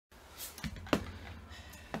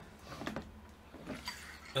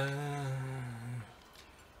Kirby.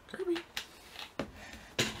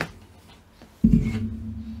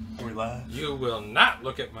 We're live. You will not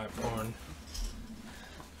look at my porn.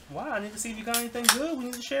 Why? I need to see if you got anything good. We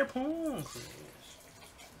need to share porn.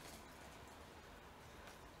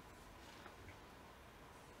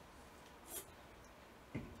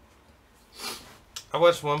 I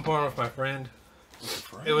watched one porn with my friend.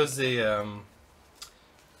 It was the,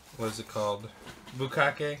 what is it called?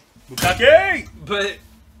 Bukkake. Bukkake! But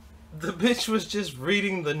the bitch was just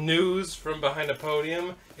reading the news from behind a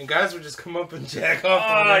podium, and guys would just come up and jack off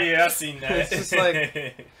on her. Oh, yeah, I've seen that. It's just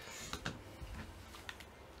like...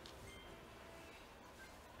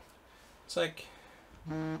 It's like...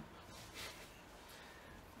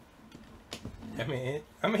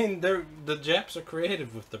 I mean, the Japs are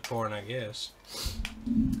creative with the porn, I guess.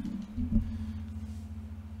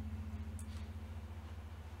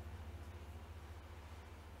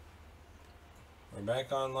 We're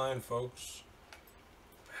back online, folks.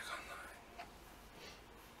 Back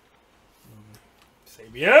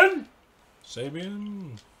online. Sabian?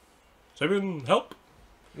 Sabian, help!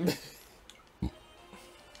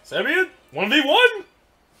 Sabian? 1v1?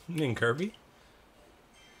 And Kirby.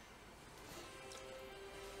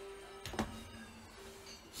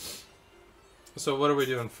 So what are we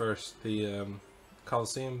doing first? The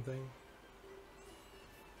Coliseum thing?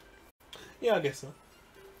 Yeah, I guess so.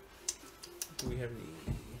 Do we have any...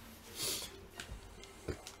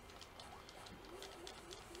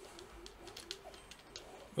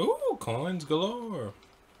 Ooh, coins galore.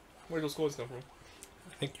 Where those coins come from?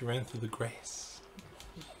 I think you ran through the grass.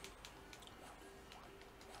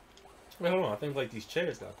 Wait, hold on. I think like these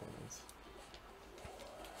chairs got coins.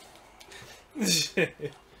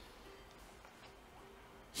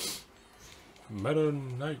 Meta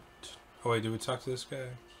Knight. Oh wait, did we talk to this guy?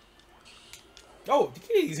 Oh, the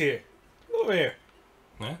kitty's here. Come over here.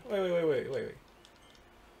 Huh? Wait.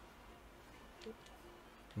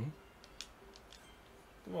 Hmm?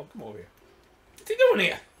 Come over here. What's he doing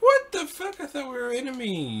here? What the fuck? I thought we were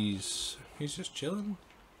enemies. He's just chilling.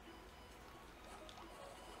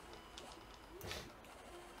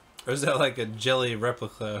 Or is that like a jelly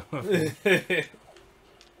replica?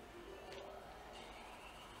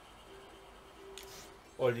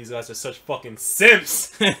 Oh, these guys are such fucking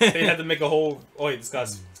simps. They had to make a whole... Oh, wait, this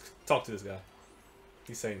guy's... Talk to this guy.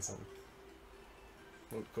 He's saying something.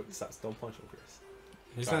 Stop. Don't punch him, Chris.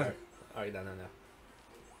 He's All not... right. Alright, no.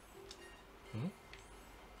 Hmm?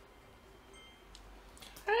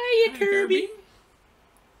 Hiya, Kirby.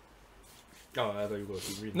 Oh, I thought you were going to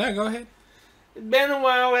keep reading. No, go ahead. It's been a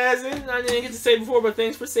while, hasn't it? I didn't get to say before, but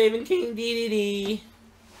thanks for saving King DDD.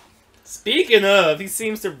 Speaking of, he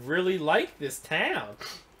seems to really like this town.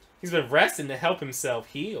 He's been resting to help himself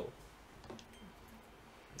heal.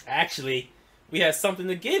 Actually, we have something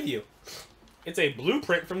to give you. It's a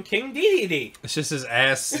blueprint from King DDD. It's just his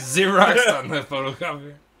ass Xerox on the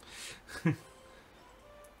photocopier.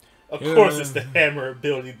 Of course it's the hammer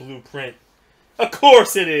ability blueprint. Of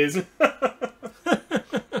course it is. Of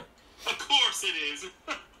course it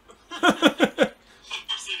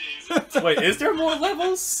is. Wait, is there more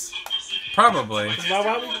levels? Probably.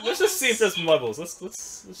 Let's just see if there's some levels.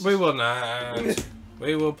 Let's We will not.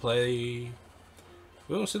 We will play.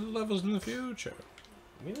 We will see the levels in the future.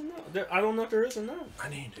 We don't know. I don't know if there is or not. I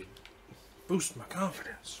need to boost my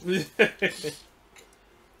confidence.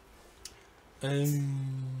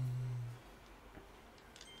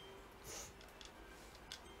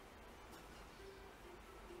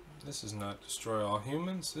 This is not destroy all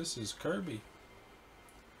humans. This is Kirby.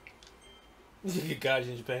 You guys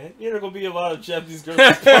in Japan. Yeah, there are gonna be a lot of Japanese girls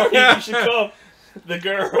at the party. You should come. The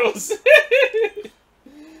girls.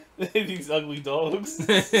 These ugly dogs.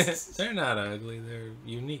 They're not ugly. They're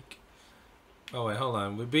unique. Oh wait, hold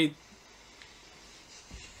on. We beat.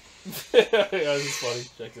 Yeah, this is funny.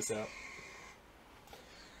 Check this out.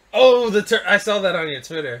 Oh, I saw that on your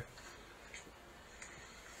Twitter.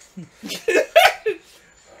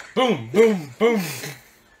 Boom, boom, boom.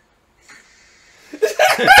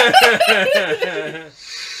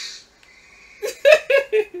 That's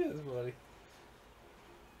funny.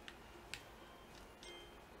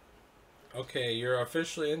 Okay, you're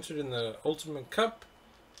officially entered in the Ultimate Cup.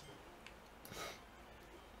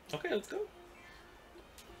 Okay, let's go.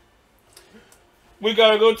 We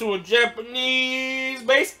gotta go to a Japanese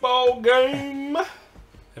baseball game.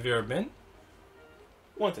 Have you ever been?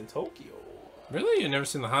 Once in Tokyo. Really? You've never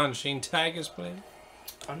seen the Han Shin Tigers play?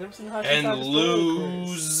 I've never seen how And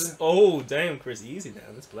lose. Oh, damn, Chris. Easy now.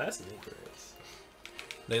 That's blasphemy, Chris.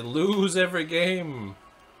 They lose every game.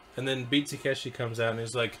 And then Beat Takeshi comes out and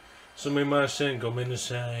he's like, Sumimasen, go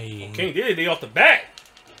minasai. King did it off the bat.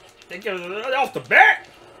 They get it off the bat.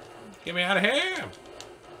 Get me out of here.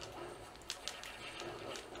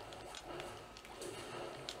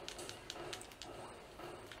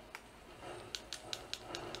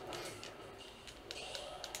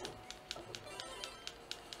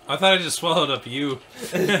 I thought I just swallowed up you.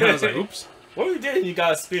 I was like, oops. What if you did and you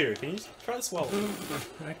got a spear? Can you try to swallow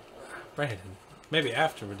it? Brandon, maybe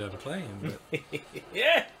after we're done playing, but...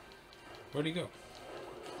 Yeah! Where'd he go?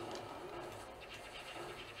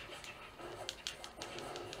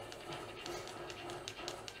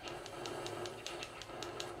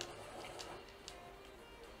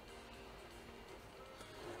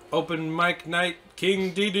 Open mic night,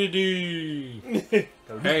 King DDD.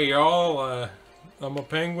 Hey y'all, I'm a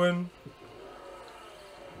penguin.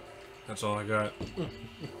 That's all I got.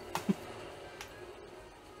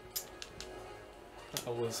 I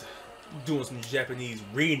was doing some Japanese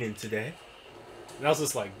reading today. And I was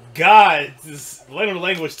just like, God, this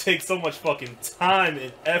language takes so much fucking time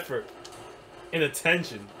and effort and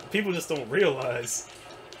attention. People just don't realize.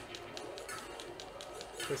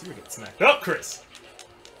 Chris, you're getting smacked up, Chris.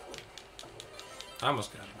 I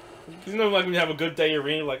almost got him. You know, like when you have a good day, you're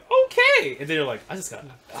reading, like, okay. And then you're like, I just gotta,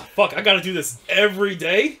 fuck, I gotta do this every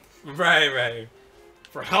day? Right.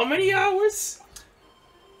 For how many hours?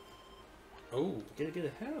 Oh. Get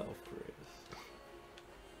a health, Chris.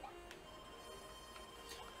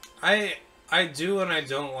 I do and I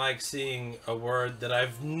don't like seeing a word that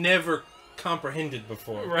I've never comprehended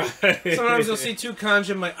before. Right. Sometimes you'll see two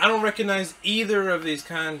kanji, I'm like, I don't recognize either of these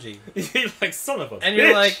kanji. You're like, son of a And bitch.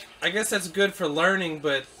 you're like, I guess that's good for learning,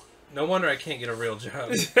 but no wonder I can't get a real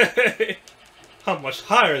job. How much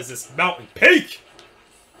higher is this mountain peak?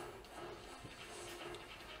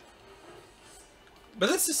 But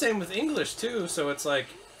that's the same with English too, so it's like,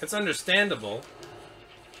 it's understandable.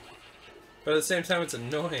 But at the same time it's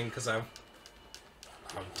annoying because I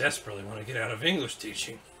desperately want to get out of English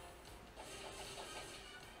teaching.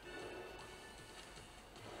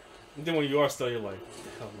 And then when you are still, you're like, what the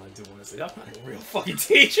hell am I doing this? I'm not a real fucking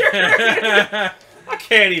teacher. I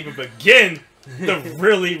can't even begin to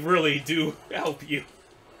really do help you.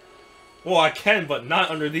 Well, I can, but not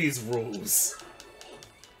under these rules.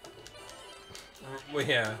 Well,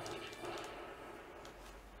 yeah.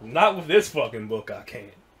 Not with this fucking book, I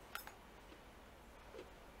can't.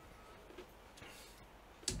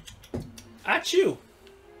 At you.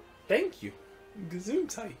 Thank you. Gazoom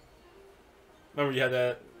tight. Remember you had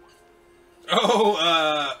that?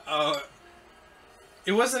 Oh,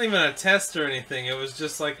 it wasn't even a test or anything. It was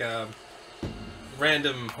just like a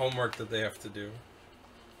random homework that they have to do.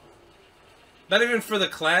 Not even for the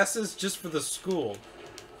classes, just for the school.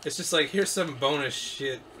 It's just like, here's some bonus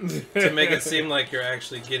shit to make it seem like you're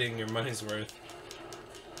actually getting your money's worth.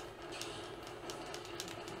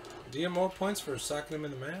 Do you have more points for socking him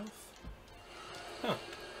in the mouth? Huh.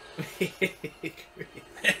 Hey,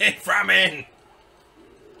 Framin!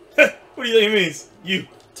 What do you think it means? You.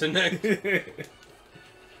 Tonight.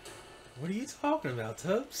 What are you talking about,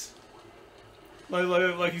 Tubbs?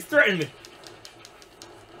 Like he's threatening me.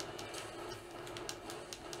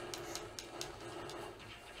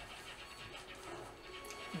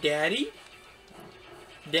 Daddy?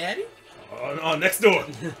 Daddy? Oh, next door.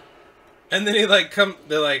 And then he like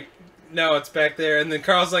they're like, no, it's back there. And then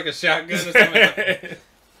Carl's like a shotgun or something.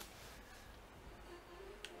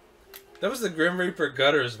 That was the Grim Reaper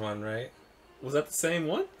Gutters one, right? Was that the same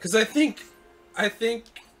one? Because I think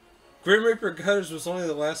Grim Reaper Gutters was only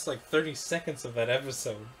the last like 30 seconds of that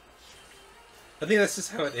episode. I think that's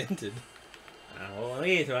just how it ended. Oh,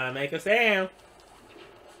 he's trying to make a sound.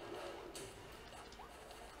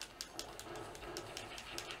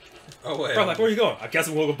 Oh wait. Bro, like, where are you going? I guess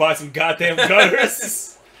I'm gonna go buy some goddamn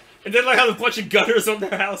gutters. And then like have a bunch of gutters on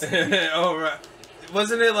their house. Oh right.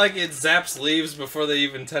 Wasn't it like it zaps leaves before they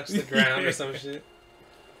even touch the ground or some shit?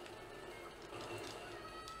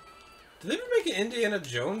 Did they ever make an Indiana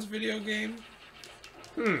Jones video game?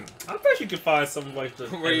 I bet you could find something like the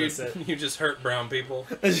where you just hurt brown people.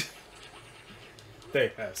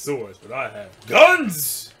 They have swords, but I have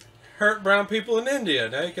guns. Hurt brown people in India.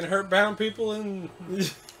 Now you can hurt brown people in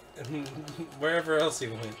wherever else he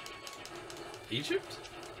went. Egypt?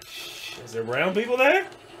 Is there brown people there?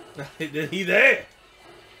 Is he there?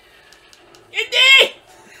 Indy!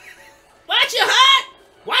 Watch your heart!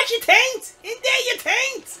 Watch your taint! Indy, your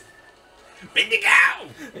taint! Bendigo!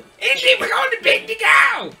 Indy, we're going to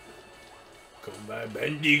Bendigo! Come by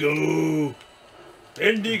Bendigo!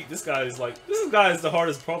 Bendigo! This guy is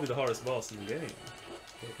probably the hardest boss in the game.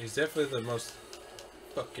 He's definitely the most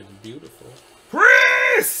fucking beautiful.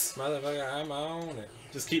 Chris! Motherfucker, I'm on it.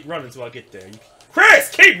 Just keep running till I get there. Chris,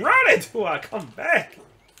 keep running till I come back!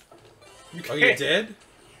 Oh, you did?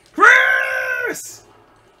 Chris!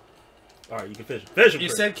 Alright, you can finish him. Finish him, You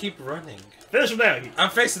Chris. said keep running. Finish him now. I'm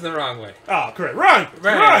facing the wrong way. Oh, correct. Run!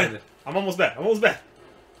 Brandon. Run! I'm almost back. I'm almost back.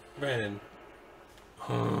 Brandon.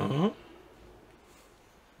 Huh?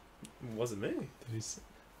 It wasn't me. It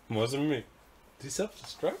wasn't me. Did he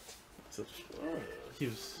self-destruct? He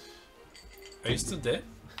was... Are you still dead?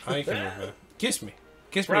 Oh, you can move back. Kiss me.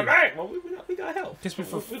 Kiss me. Right back! Well, we got help. Kiss me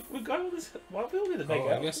for... We got all this... Well, we don't need to make Oh,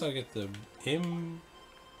 out. I guess I'll get the... him...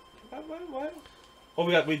 What? Oh,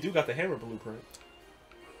 we do got the hammer blueprint.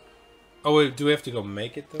 Oh, wait, do we have to go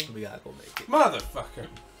make it, though? We gotta go make it. Motherfucker.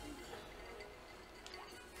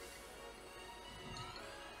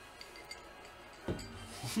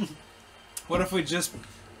 What if we just...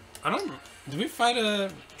 I don't... Did we fight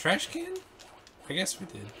a trash can? I guess we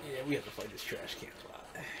did. Yeah, we have to fight this trash can a lot.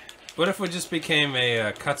 What if we just became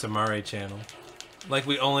a Katamari channel? Like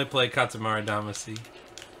we only play Katamari Damacy.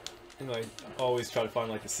 And like, always try to find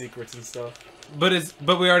like the secrets and stuff. But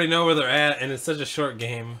we already know where they're at, and it's such a short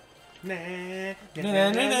game. We just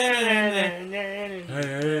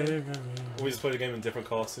play the game in different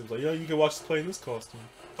costumes. Like, yeah, you can watch us play in this costume.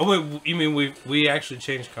 Oh wait, you mean we actually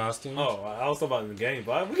changed costumes? Oh, I was talking about in the game,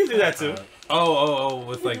 but we can do that too.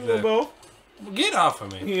 With We like can do the... both. Get off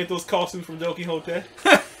of You me. can get those costumes from Don Quixote.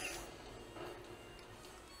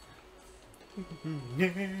 I'm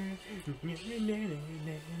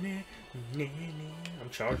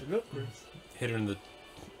charging up, Chris. Hit her in the...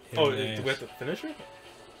 Oh, do we have to finish her?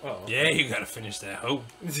 Oh. Yeah, you gotta finish that hoe.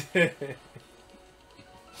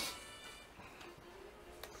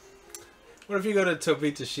 What if you go to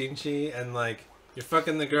Tobita Shinchi and like you're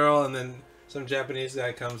fucking the girl and then some Japanese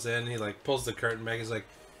guy comes in and he like pulls the curtain back, he's like,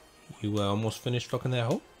 you almost finished fucking that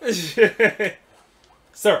hoe?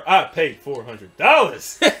 Sir, I paid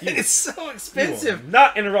 $400. It's so expensive.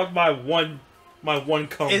 Not interrupt my one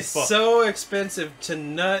cum. It's fuck. so expensive to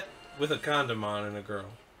nut with a condom on in a girl.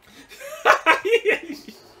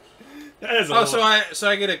 That is a Oh, lot. so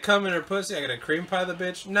I get to cum in her pussy? I get to cream pie the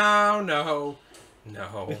bitch? No.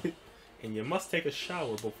 And you must take a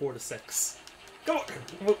shower before the sex. Go on.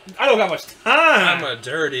 I don't got much time. I'm a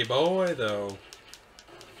dirty boy, though.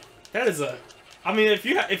 That is a... I mean, if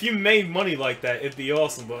you made money like that, it'd be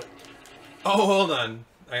awesome, but... Oh, hold on.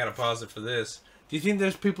 I gotta pause it for this. Do you think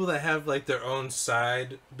there's people that have, like, their own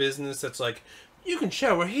side business that's like, you can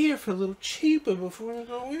shower here for a little cheaper before I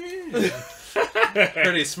go in?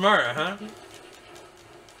 Pretty smart, huh?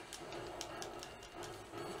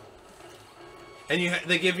 And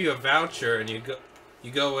they give you a voucher, and you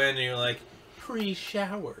go in, and you're like,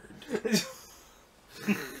 pre-showered.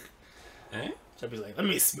 Eh? Chubby's like, let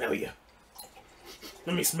me smell you.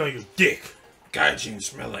 Let me smell your dick. Gaijin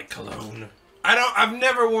smell like cologne. I've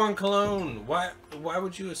never worn cologne. Why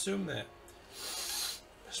would you assume that? It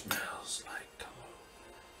smells like cologne.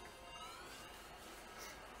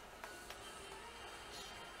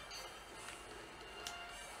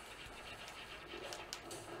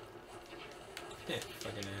 Yeah,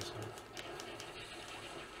 fucking asshole.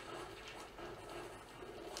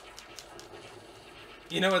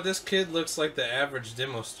 You know what? This kid looks like the average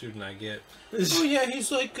demo student I get. Oh yeah,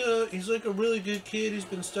 he's like a really good kid. He's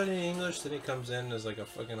been studying English. Then he comes in as like a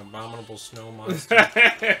fucking abominable snow monster.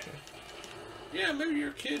 Yeah, maybe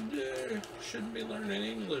your kid shouldn't be learning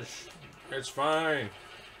English. It's fine.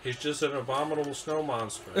 He's just an abominable snow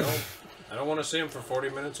monster. I don't want to see him for 40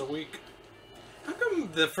 minutes a week. How come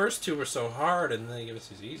the first two were so hard and then they give us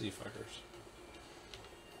these easy fuckers?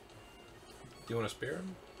 Do you want to spear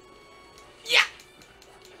him? Yeah.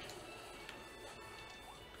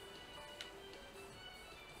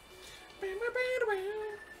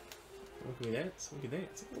 Look at me dance. Look at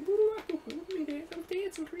dance. Look at me dance. I'm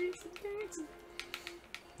dancing, Chris. I'm dancing.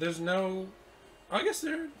 There's no... I guess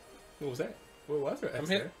there... What was that? What was there? I'm X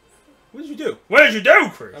hit. there? What did you do? What did you do,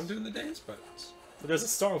 Chris? I'm doing the dance buttons. But there's a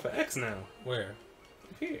star with an X now. Where?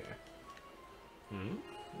 Here. Hmm?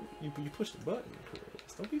 You push the button, Chris.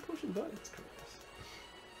 Don't be pushing buttons, Chris.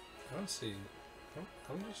 I don't see...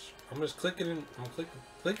 I'm just clicking and... I'm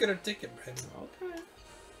clicking a ticket, Brandon. Okay.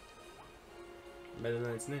 Better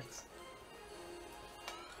than it's next.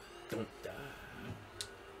 Don't die.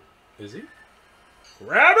 Is he?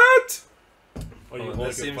 Grab it! Oh, Oh,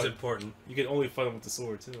 that seems important. You can only fight him with the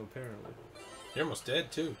sword, too, apparently. You're almost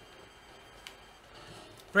dead, too.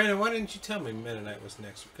 Brandon, why didn't you tell me Mennonite was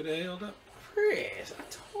next? Could have held up. Chris, I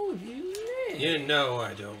told you. Man. You know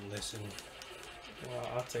I don't listen. Well,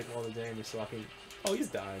 I'll take all the damage so I can... Oh, he's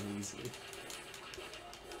dying easily.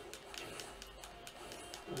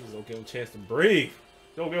 Just don't give him a chance to breathe.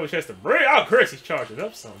 Don't give him a chance to breathe. Oh, Chris, he's charging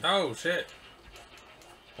up something. Oh, shit.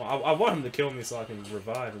 Well, I want him to kill me so I can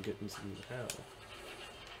revive and get me some health.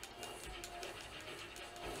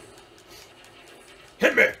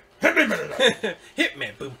 Hit me! Hit me, man! Hit me!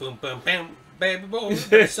 Boom, boom, boom, bam, baby boy.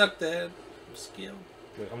 Suck that skill.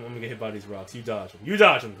 Wait, I'm gonna get hit by these rocks. You dodge them. You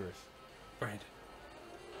dodge them, Chris. Brandon.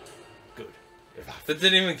 Good. That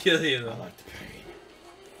didn't even kill you, though. I like the pain.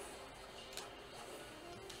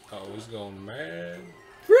 Oh, he's going mad.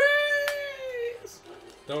 Freeze!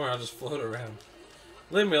 Don't worry, I'll just float around.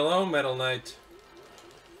 Leave me alone, Metal Knight.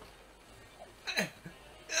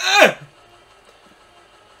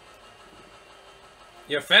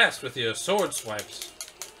 You're fast with your sword swipes.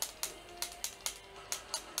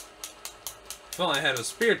 If only I had a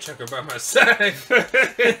spear chucker by my side.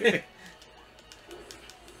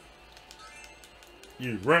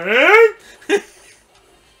 You ran?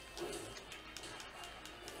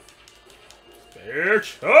 Spear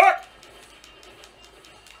chuck!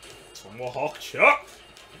 Tomahawk chuck!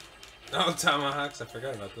 Oh, tomahawks, I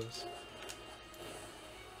forgot about those.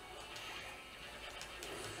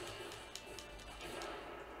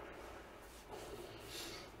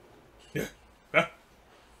 Yeah. Huh?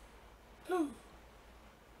 Ooh.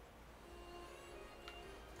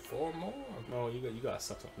 4 more. Oh, you gotta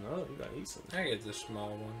suck something up. You gotta eat something. I get the small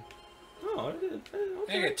one. Oh, okay.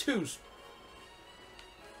 I get 2.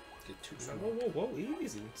 Get 2 small. Whoa,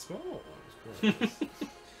 easy. Small ones.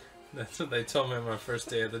 That's what they told me on my first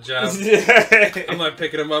day at the job. Yeah. I'm like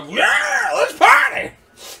picking them up. Yeah, let's party!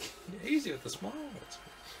 Easy with the small ones.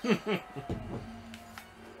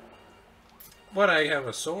 What, I have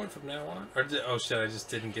a sword from now on? Or oh shit, I just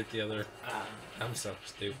didn't get the other. I'm so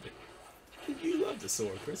stupid. You love the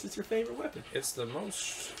sword, Chris. It's your favorite weapon. It's the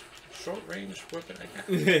most short-range weapon I got.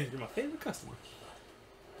 You're my favorite customer.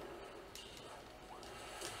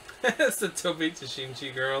 That's the Tobita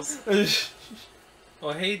Shinchi girls.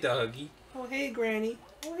 Oh, hey, doggy. Oh, hey, Granny.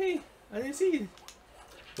 Oh, hey. I didn't see you.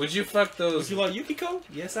 Would you fuck those... Would you like Yukiko?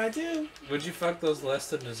 Yes, I do. Would you fuck those less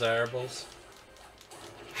than desirables?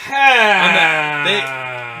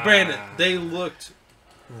 Brandon, they looked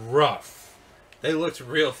rough. They looked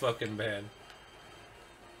real fucking bad.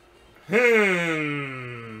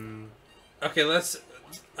 Okay, let's...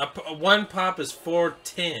 one pop is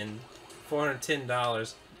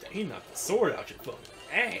 $410. He knocked the sword out your fucking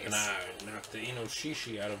ass. And I knocked the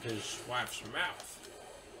inoshishi out of his wife's mouth.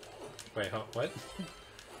 Wait, what?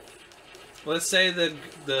 Let's say that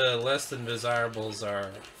the less than desirables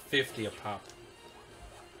are 50 a pop.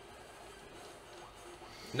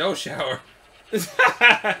 No shower.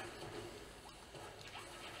 I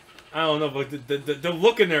don't know, but the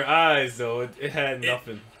look in their eyes, though, it had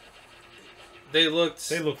nothing. They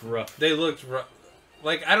looked rough. They looked rough.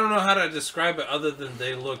 Like, I don't know how to describe it other than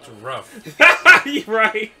they looked rough. You're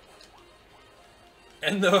right.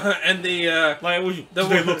 And the like,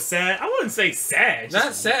 they look sad? I wouldn't say sad.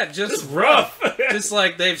 Not sad, just rough. Just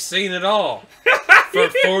like they've seen it all for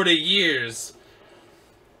 40 years.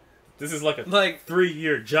 This is like a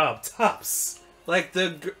 3-year job tops. Like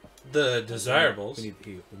the desirables. We need to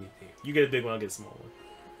heal. You get a big one, I'll get a small one.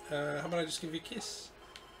 How about I just give you a kiss?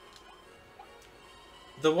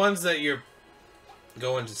 The ones that you're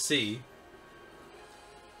going to see.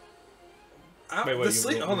 Wait, the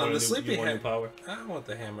sleepy power. I want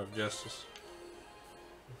the hammer of justice.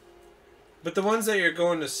 But the ones that you're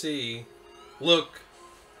going to see look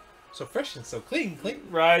so fresh and so clean.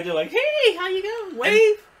 Right, you're like, hey, how you going?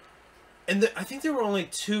 Wave. And I think there were only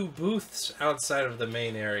 2 booths outside of the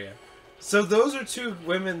main area. So those are 2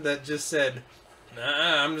 women that just said,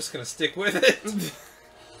 nah, I'm just going to stick with it.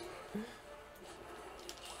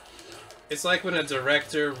 It's like when a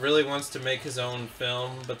director really wants to make his own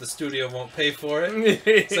film, but the studio won't pay for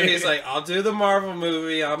it. So he's like, I'll do the Marvel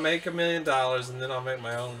movie, I'll make $1 million, and then I'll make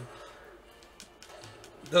my own.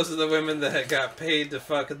 Those are the women that got paid to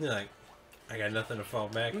fuck, and they're like, I got nothing to fall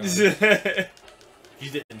back on. You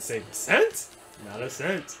didn't save a cent? Not a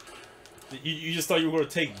cent. You just thought you were going to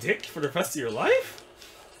take dick for the rest of your life?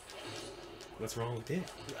 What's wrong with it?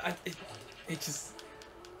 It just...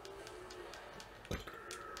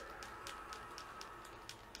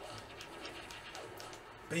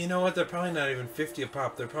 But you know what? They're probably not even 50 a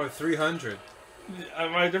pop. They're probably 300.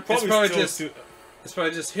 They're probably it's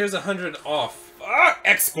probably just here's 100 off.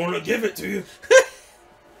 X gonna give it to you.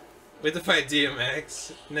 We have to fight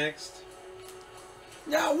DMX next.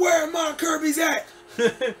 Now where are my Kirby's at?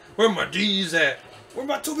 Where my D's at? Where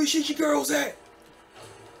my Tobishishi girls at?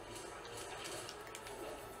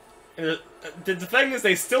 And the thing is,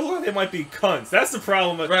 they still look like they might be cunts. That's the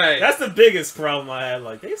problem. Right. That's the biggest problem I have.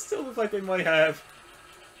 Like, they still look like they might have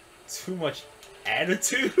too much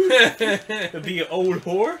attitude to be an old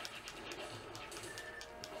whore.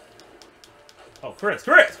 Oh, Chris!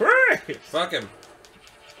 Chris! Chris! Fuck him.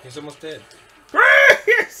 He's almost dead.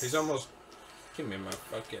 Chris! He's almost... Give me my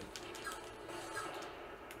fucking...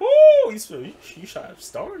 Ooh! You shot a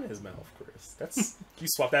star in his mouth, Chris. That's... You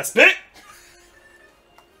swap that spit!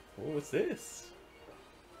 What's this?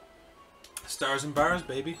 Stars and bars,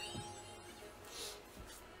 baby.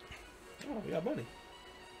 Oh, we got money.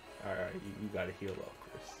 Alright, you gotta heal up,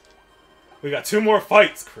 Chris. We got 2 more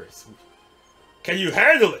fights, Chris. Can you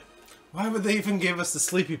handle it? Why would they even give us the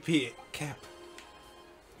Sleepy Pete cap?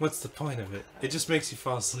 What's the point of it? It just makes you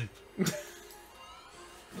fall asleep.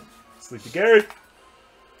 Sleepy Gary.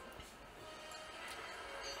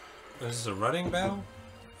 This is a running battle?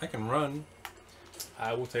 I can run.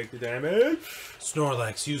 I will take the damage.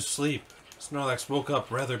 Snorlax, use sleep. Snorlax woke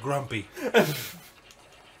up rather grumpy.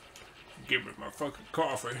 Give me my fucking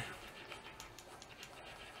coffee.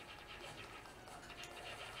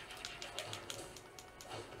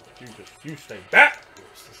 You stay back.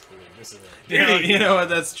 This is You know what?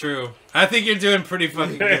 That's true. I think you're doing pretty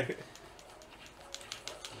fucking good.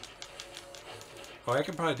 Oh, I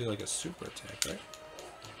could probably do like a super attack, right?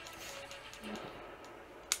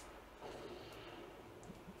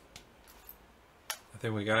 I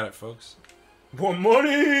think we got it, folks. More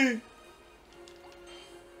money.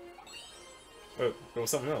 Oh, there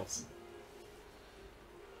was something else.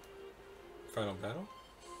 Final battle?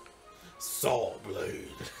 Saw Blade.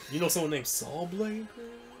 You know someone named Saw Blade?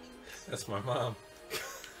 That's my mom.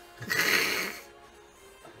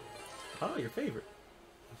 Oh, your favorite.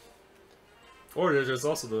 Or there's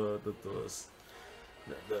also the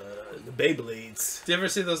Beyblades. Do you ever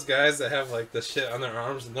see those guys that have like the shit on their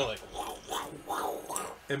arms and they're like,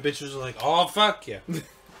 and bitches are like, oh fuck you.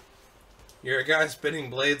 You're a guy spinning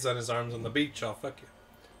blades on his arms on the beach. Oh fuck you.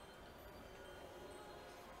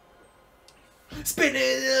 Spin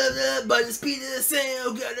it up by the speed of the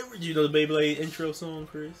sound. You know the Beyblade intro song,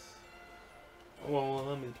 Chris? Well,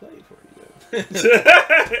 let me play it for you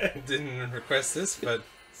then. Didn't request this, but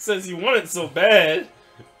since you want it so bad,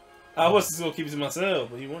 I was just gonna keep it to myself,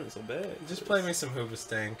 but you want it so bad. Just play me some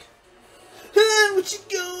Hoobastank. What you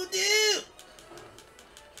gonna do?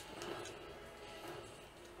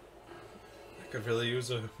 I could really use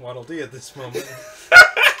a Waddle Dee at this moment.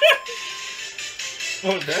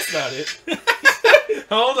 Oh, that's not it.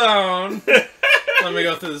 Hold on. Let me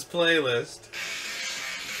go through this playlist.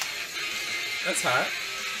 That's hot.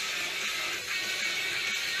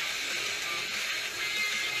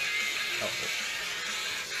 Oh.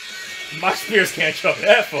 My spears can't jump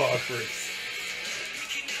that far, Chris.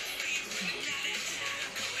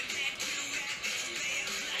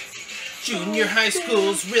 Junior high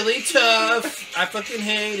school's really tough. I fucking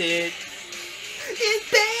hate it. It's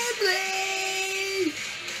Beyblade.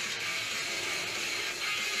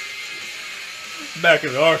 Back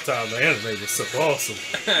in our time, the anime was so awesome.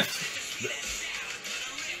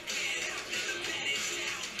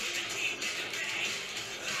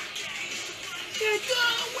 You're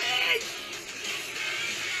going!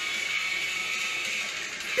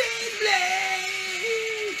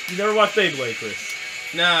 Beyblade! You never watched Beyblade, Chris?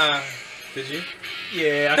 Nah. Did you?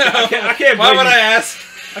 Yeah, I can't Why blame would you. I ask?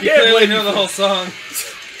 I You can't clearly blame know you the for- whole song.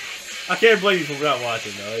 I can't blame you for not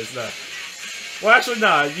watching, though. It's not. Well, actually,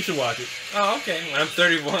 nah. You should watch it. Oh, okay. I'm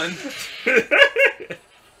 31.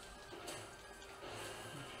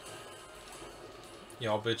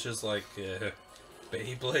 Y'all bitches like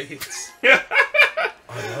Beyblades. I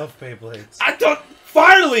love Beyblades. I thought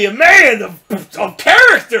finally a man of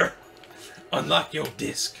character. Unlock your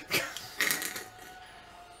disc.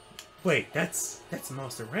 Wait, that's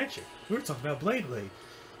Monster Rancher. We were talking about Blade.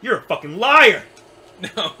 You're a fucking liar.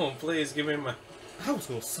 No, please give me my. I was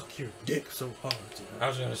gonna suck your dick so hard. I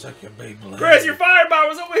was gonna suck your Beyblade. Chris, your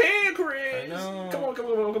firepower's over here, Chris. I know. Come on, come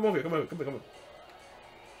over here, come on.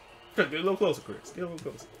 Chris, get a little closer, Chris. Get a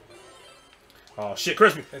little closer. Oh shit,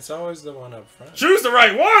 Chris. It's always the one up front. Choose the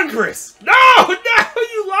right one, Chris. No,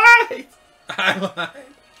 you lied. I lied.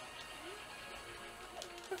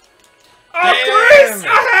 Oh, Damn Chris, it.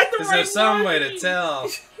 I had the Is right there some one. way to tell?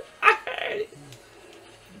 I had it.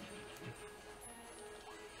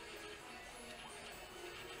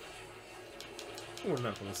 We're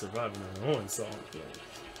not gonna survive in our own song.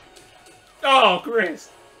 Oh, Chris.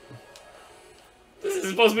 This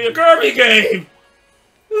is supposed to be a Kirby game.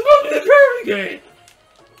 This is supposed to be a Kirby game.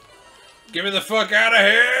 Get me the fuck out of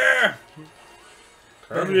here!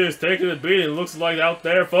 Kirby is taking a beat. It looks like out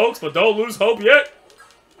there, folks, but don't lose hope yet.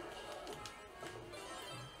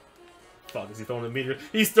 Fuck, is he throwing the meteors?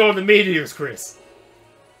 He's throwing the meteors, Chris.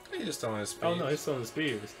 He just don't have speed. Oh no, he's throwing the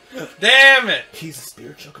spears. Damn it! He's a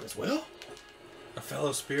spear chucker as well? A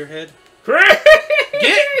fellow spearhead. Chris!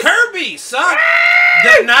 Get Kirby Kirby, suck!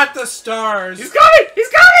 Not the stars. He's coming! He's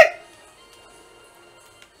coming!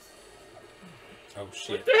 Oh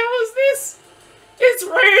shit. What the hell is this? It's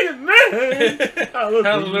raining, man!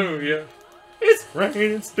 Hallelujah. It's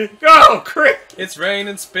raining, Spix. Oh, Chris! It's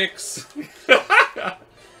raining Spix.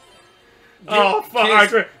 Oh, fuck. Alright,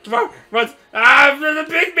 Chris. Run. After the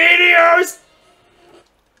big meteors!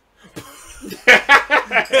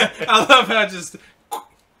 I love how just...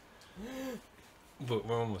 But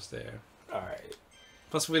we're almost there. Alright.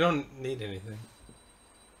 Plus, we don't need anything.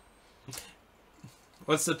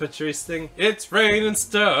 What's the Patrice thing? It's raining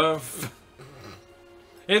stuff.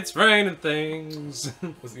 It's raining things.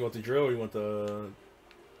 You want the drill or you want the...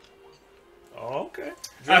 Oh, okay.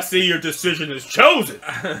 I see your decision is chosen.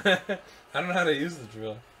 I don't know how to use the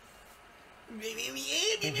drill.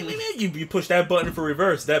 You push that button for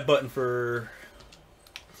reverse, that button for...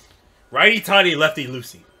 Righty-tighty,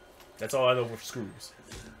 lefty-loosey. That's all I know for screws.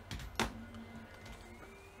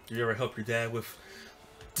 You ever help your dad with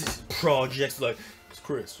projects like,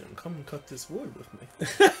 Christian, come and cut this wood with me?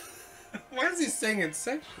 Why is he singing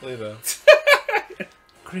sexually though?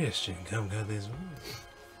 Christian, come cut this wood.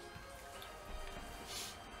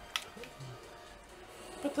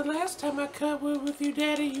 But the last time I cut wood with you,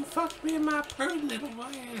 Daddy, you fucked me in my pretty little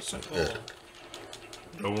ass. Oh.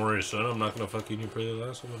 Don't worry, son. I'm not gonna fuck you in your pretty little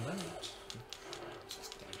ass tonight.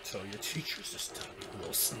 Tell your teachers this time, you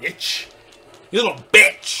little snitch. You little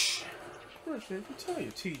bitch! Christian, if you tell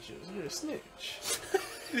your teachers, you're a snitch.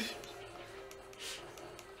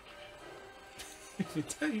 If you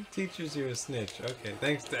tell your teachers you're a snitch. Okay,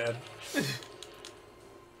 thanks, Dad.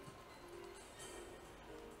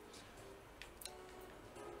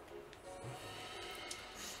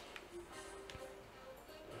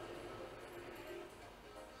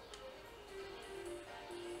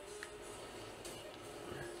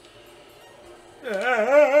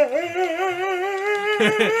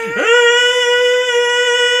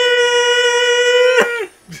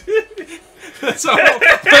 That's all.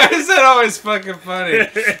 Why is that always fucking funny?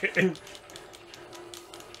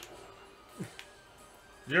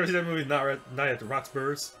 You ever see that movie, Night at the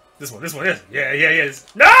Roxbury's? This one, yes. Yeah.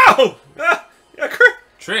 No! Yeah,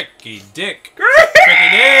 Tricky Dick. Chris! Tricky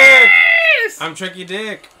Dick! I'm Tricky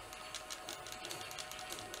Dick.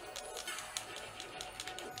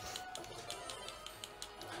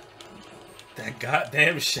 That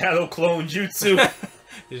goddamn shadow clone jutsu.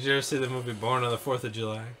 Did you ever see the movie Born on the 4th of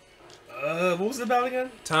July? What was it about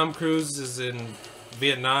again? Tom Cruise is in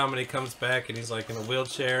Vietnam and he comes back and he's like in a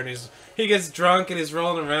wheelchair and he gets drunk and he's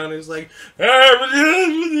rolling around and he's like,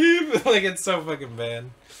 like it's so fucking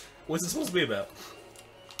bad. What's it supposed to be about?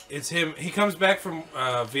 It's him. He comes back from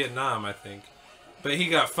Vietnam, I think, but he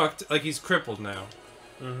got fucked. Like he's crippled now,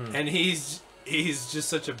 and he's just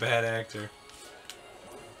such a bad actor.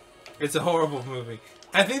 It's a horrible movie.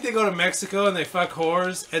 I think they go to Mexico and they fuck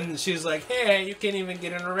whores, and she's like, hey, you can't even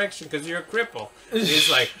get an erection because you're a cripple. And he's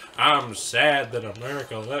like, I'm sad that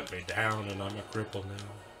America let me down and I'm a cripple now.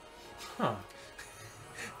 Huh.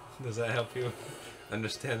 Does that help you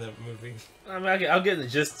understand that movie? I mean, I'll get the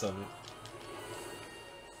gist of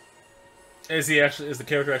it. Is the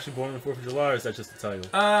character actually born on the 4th of July, or is that just the title?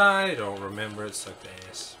 I don't remember. It sucked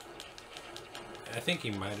ass. I think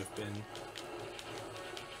he might have been.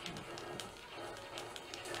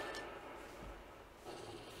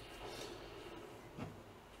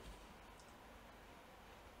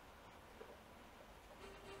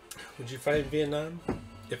 Would you fight in Vietnam?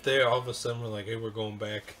 If they all of a sudden were like, hey, we're going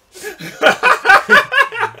back.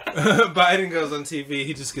 Biden goes on TV,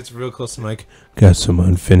 he just gets real close and like, got some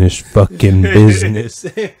unfinished fucking business.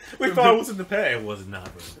 We thought it was in the past. It was not.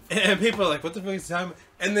 And people are like, what the fuck is time?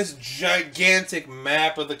 And this gigantic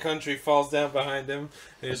map of the country falls down behind him.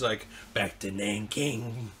 And he's like, back to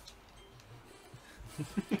Nanking.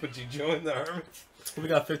 Would you join the army? We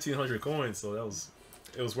got 1,500 coins, so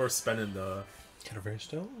it was worth spending the... Got a very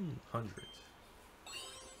stone. 100.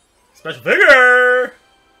 Special figure!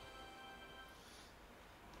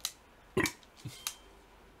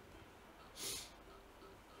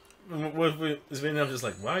 Is Vietnam just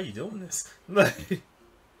like, why are you doing this? Wait,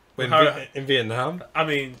 in Vietnam? I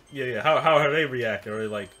mean, yeah. How are they reacting? Are they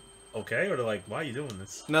like, okay? Or they're like, why are you doing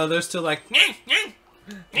this? No, they're still like,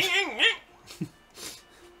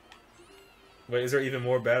 Wait, is there even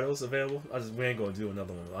more battles available? We ain't gonna do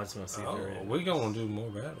another one. I just want to see if there is. We're gonna do more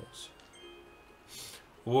battles.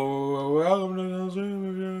 Welcome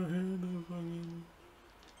to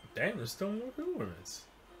Damn, there's still more tournaments.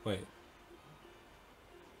 Wait.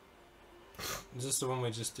 Is this the one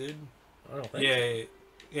we just did? I don't think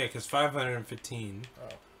Yeah, because 515.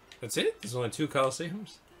 Oh. That's it? There's only 2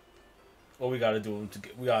 Coliseums? What we gotta do to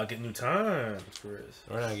get? We gotta get new times, Chris.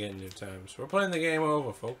 We're not getting new times. We're playing the game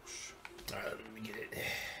over, folks. All right, let me get it.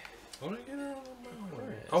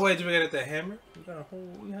 Oh wait, did we get it the hammer?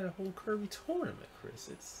 We had a whole Kirby tournament, Chris.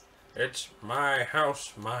 It's my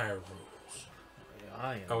house, my rules. Yeah,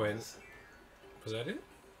 I am. Oh wait, was that it?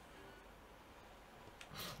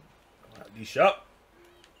 You shop.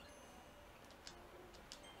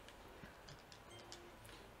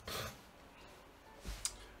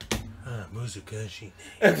 Muzukashi.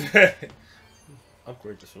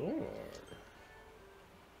 Upgrade the sword.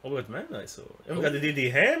 Oh, it's Midnight Sword. And we got the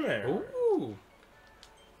DD hammer. Ooh.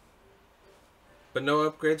 But no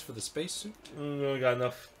upgrades for the spacesuit? We got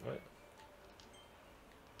enough. Right.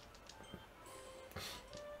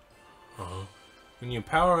 When you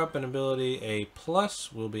power up an ability, a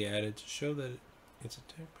plus will be added to show that its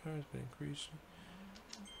attack power has been increased.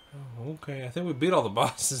 Oh, okay. I think we beat all the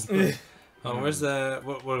bosses. Where's the...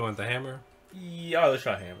 What do we want, the hammer? Yeah, let's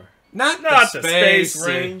try hammer. Not the space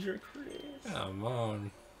Ranger, Chris. Come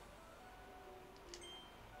on.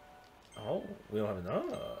 Oh, we don't have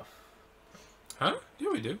enough. Huh? Yeah,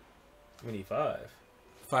 we do. We need 5.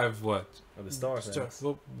 5 what? Of the stars.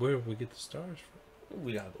 Well, where do we get the stars from?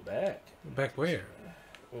 We gotta go back. Back where?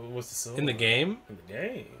 What's the sword? In the game? In the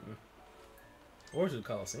game. Or to the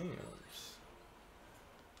Colosseums.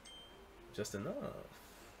 Just enough.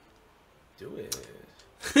 Do it.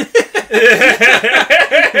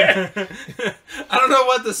 I don't know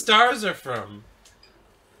what the stars are from.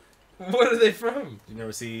 What are they from? You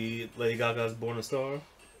never see Lady Gaga's Born a Star?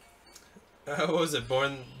 What was it?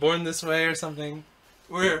 Born This Way or something?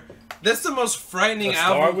 Where that's the most frightening a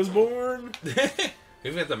album. Star Was Born?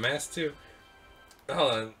 We've got the mask too.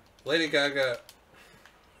 Hold on. Lady Gaga.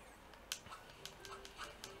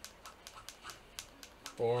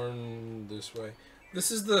 Born This Way. This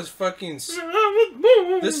is the fucking...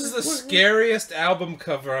 This is the scariest album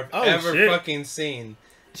cover I've ever fucking seen.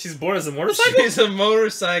 She's born as a motorcycle? She's a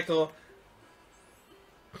motorcycle.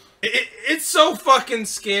 It's so fucking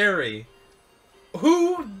scary.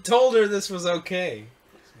 Who told her this was okay?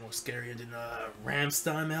 It's more scarier than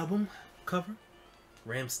Rammstein album cover.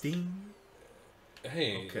 Rammstein.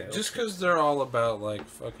 Hey, okay, just because they're all about like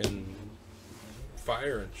fucking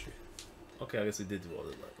fire and shit. Okay, I guess we did do all the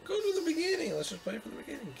levels. Go to the beginning. Let's just play from the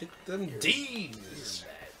beginning. Get them D's.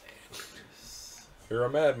 You're a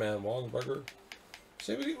madman, Wongburger.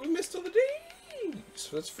 See, we missed all the D's.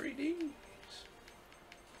 So that's free D's.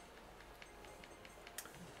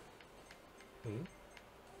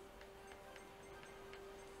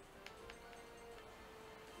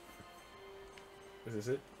 Is this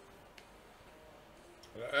it?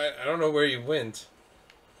 I don't know where you went.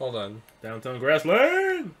 Hold on. Downtown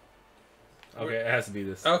Grassland! Okay, it has to be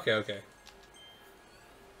this. Okay.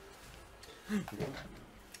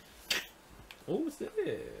 Oh, what's this?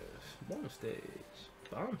 Bomb stage.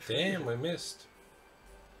 Bomb stage. Damn, we missed.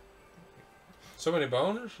 So many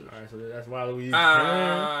boners? Alright, so that's why we...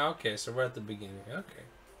 okay, so we're at the beginning. Okay.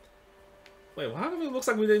 Wait, well, how come it looks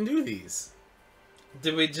like we didn't do these?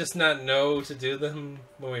 Did we just not know to do them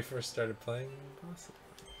when we first started playing? Possibly.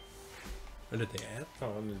 Or did they add? Oh,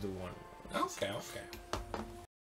 I'm gonna do one. Okay.